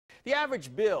The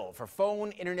average bill for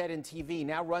phone, internet, and TV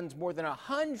now runs more than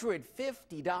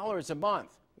 $150 a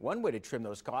month. One way to trim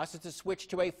those costs is to switch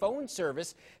to a phone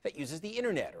service that uses the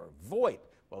internet, or VoIP.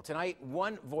 Well, tonight,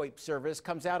 one VoIP service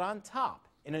comes out on top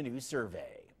in a new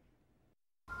survey.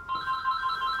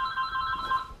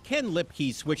 Ken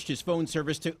Lipke switched his phone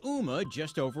service to Ooma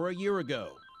just over a year ago.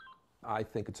 I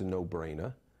think it's a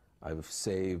no-brainer. I've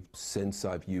saved, since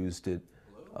I've used it,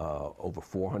 over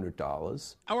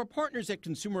 $400. Our partners at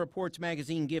Consumer Reports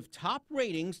magazine give top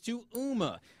ratings to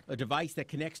Ooma, a device that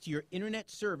connects to your internet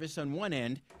service on one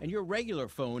end and your regular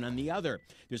phone on the other.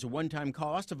 There's a one-time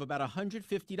cost of about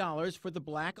 $150 for the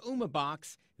black Ooma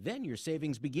box. Then your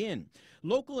savings begin.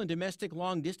 Local and domestic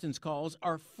long-distance calls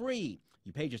are free.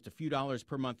 You pay just a few dollars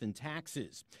per month in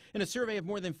taxes. In a survey of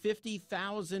more than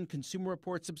 50,000 Consumer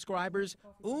Reports subscribers,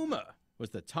 Ooma was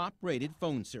the top-rated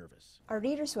phone service. Our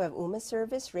readers who have Ooma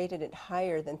service rated it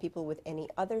higher than people with any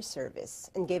other service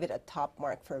and gave it a top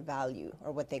mark for value,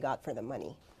 or what they got for the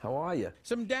money. How are you?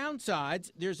 Some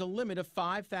downsides: there's a limit of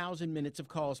 5,000 minutes of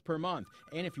calls per month.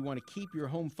 And if you want to keep your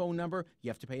home phone number, you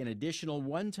have to pay an additional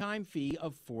one-time fee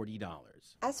of $40.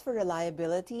 As for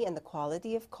reliability and the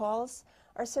quality of calls,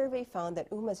 our survey found that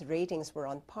Ooma's ratings were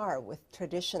on par with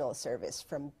traditional service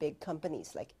from big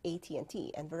companies like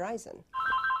AT&T and Verizon.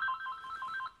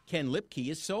 Ken Lipke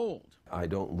is sold. I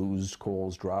don't lose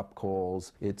calls, drop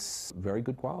calls. It's very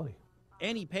good quality.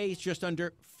 And he pays just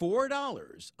under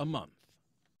 $4 a month.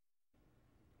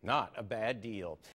 Not a bad deal.